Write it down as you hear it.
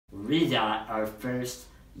we got our first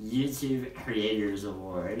YouTube Creators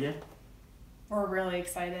Award. We're really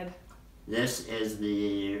excited. This is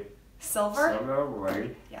the Silver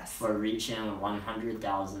Award yes. for reaching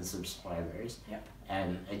 100,000 subscribers. Yep.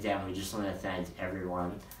 And again, we just want to thank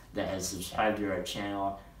everyone that has subscribed to our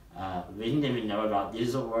channel. We didn't even know about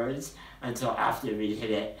these awards until after we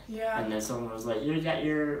hit it. Yeah. And then someone was like, "You got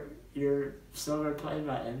your silver play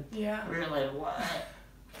button." Yeah. We were like, "What?"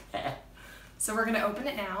 So we're gonna open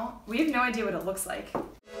it now. We have no idea what it looks like.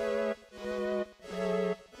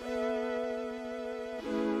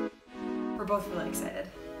 We're both really excited.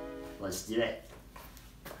 Let's do it.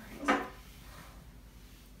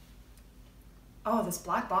 Oh, this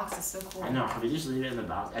black box is so cool. I know. Can we just leave it in the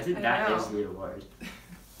box? I think that is the award.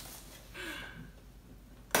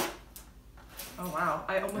 Oh wow!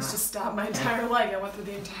 I almost just stopped my entire leg. I went through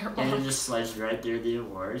the entire box. And it just sliced right through the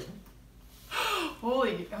award.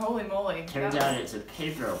 Holy moly! Turns out it's a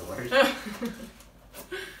paper award.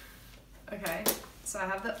 Okay, so I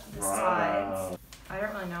have the Wow. sides. I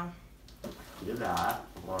don't really know. Look at that.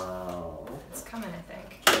 Whoa. It's coming, I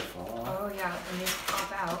think. Careful. Oh yeah, and these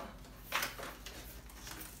pop out.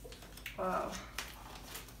 Whoa.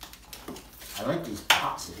 I like these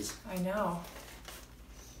boxes. I know.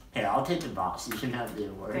 Here, I'll take the box. You can have the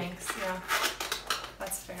award. Thanks, yeah.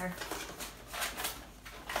 That's fair.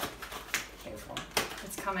 Careful.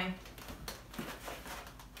 It's coming.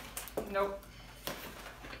 Nope.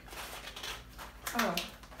 Oh,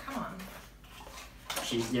 come on.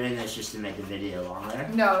 She's doing this just to make the video longer.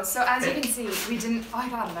 No, so as you can see, we didn't... Oh, I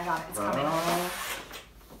got it. It's coming.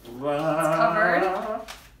 Whoa. It's covered.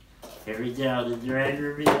 Here we go, the grand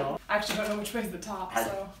reveal. I actually don't know which way is the top,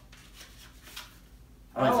 so...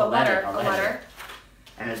 Oh, it's a letter. A letter.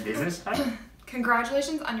 And a business card?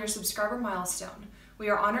 Congratulations on your subscriber milestone. We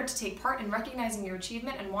are honored to take part in recognizing your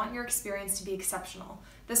achievement and want your experience to be exceptional.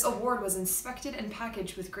 This award was inspected and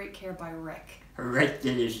packaged with great care by Rick. Rick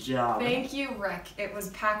did his job. Thank you, Rick. It was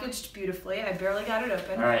packaged beautifully. I barely got it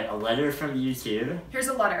open. Alright, a letter from YouTube. Here's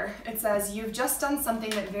a letter. It says, "You've just done something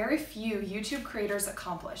that very few YouTube creators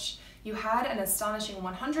accomplish. You had an astonishing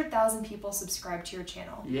 100,000 people subscribe to your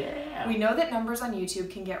channel. Yeah. We know that numbers on YouTube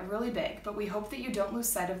can get really big, but we hope that you don't lose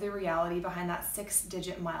sight of the reality behind that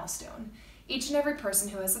 6-digit milestone. Each and every person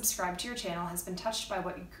who has subscribed to your channel has been touched by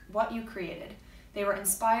what you created. They were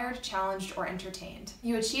inspired, challenged, or entertained.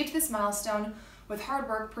 You achieved this milestone with hard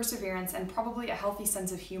work, perseverance, and probably a healthy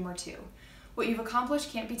sense of humor too. What you've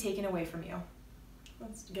accomplished can't be taken away from you."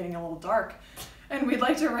 That's getting a little dark. "And we'd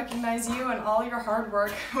like to recognize you and all your hard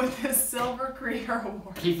work with this Silver Creator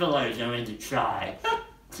Award." People are going to try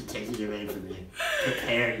to take it away from you.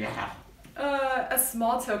 Prepare now. A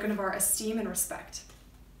small token of our esteem and respect.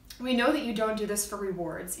 We know that you don't do this for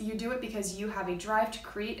rewards. You do it because you have a drive to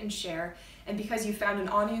create and share, and because you found an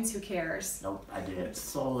audience who cares. Nope, I do it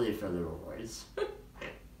solely for the rewards.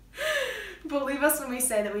 Believe us when we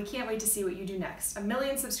say that we can't wait to see what you do next. 1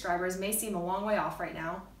 million subscribers may seem a long way off right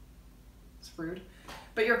now. It's rude.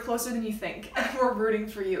 But you're closer than you think, and we're rooting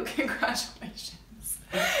for you. Congratulations.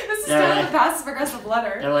 This is kind of a passive-aggressive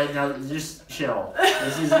letter. They're like, no, just chill.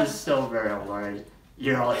 This is a silver award.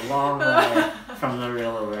 You're a long way from the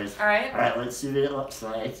real awards. Alright. Alright, let's see what it looks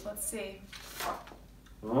like. Let's see.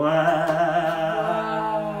 Whoa!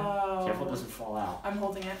 Careful it doesn't fall out. I'm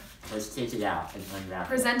holding it. Let's take it out and unwrap it.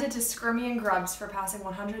 Presented to Squirmy and Grubs for passing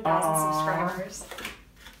 100,000 subscribers.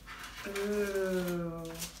 Ooh.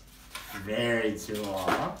 Very cool.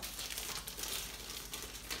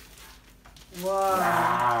 Whoa.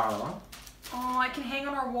 Wow. Oh, I can hang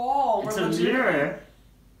on our wall. It's We're a legit- mirror.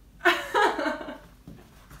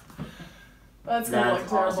 That's gonna look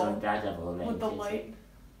terrible. Awesome. Back up a little bit. With the light.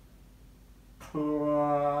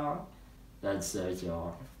 Cool. That's so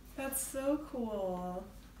cool. That's so cool.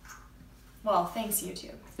 Well, thanks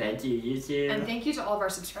YouTube. Thank you, YouTube. And thank you to all of our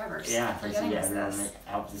subscribers. Yeah, for thanks getting to us everyone this. that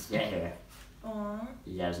helped us get here. Aww.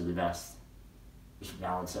 You guys are the best. You should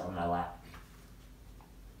balance it on my lap.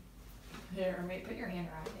 Here, or maybe put your hand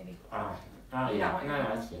around it, maybe. Oh, You yeah. don't want your No,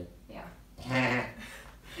 hand. that's good. Yeah. Here,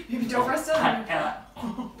 You don't rest it on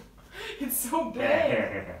your... It's so big.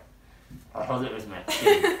 here. I'll hold it with my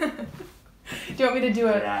chin. Do you want me to do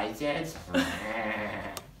it? Right, yes.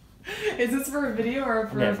 Is this for a video or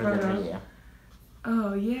for Yeah, a for the photo? video.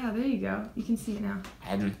 Oh, yeah, there you go. You can see it now.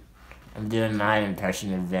 I'm doing my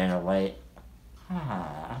impression of Vanna White.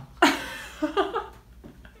 Ah.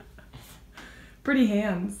 Pretty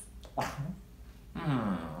hands.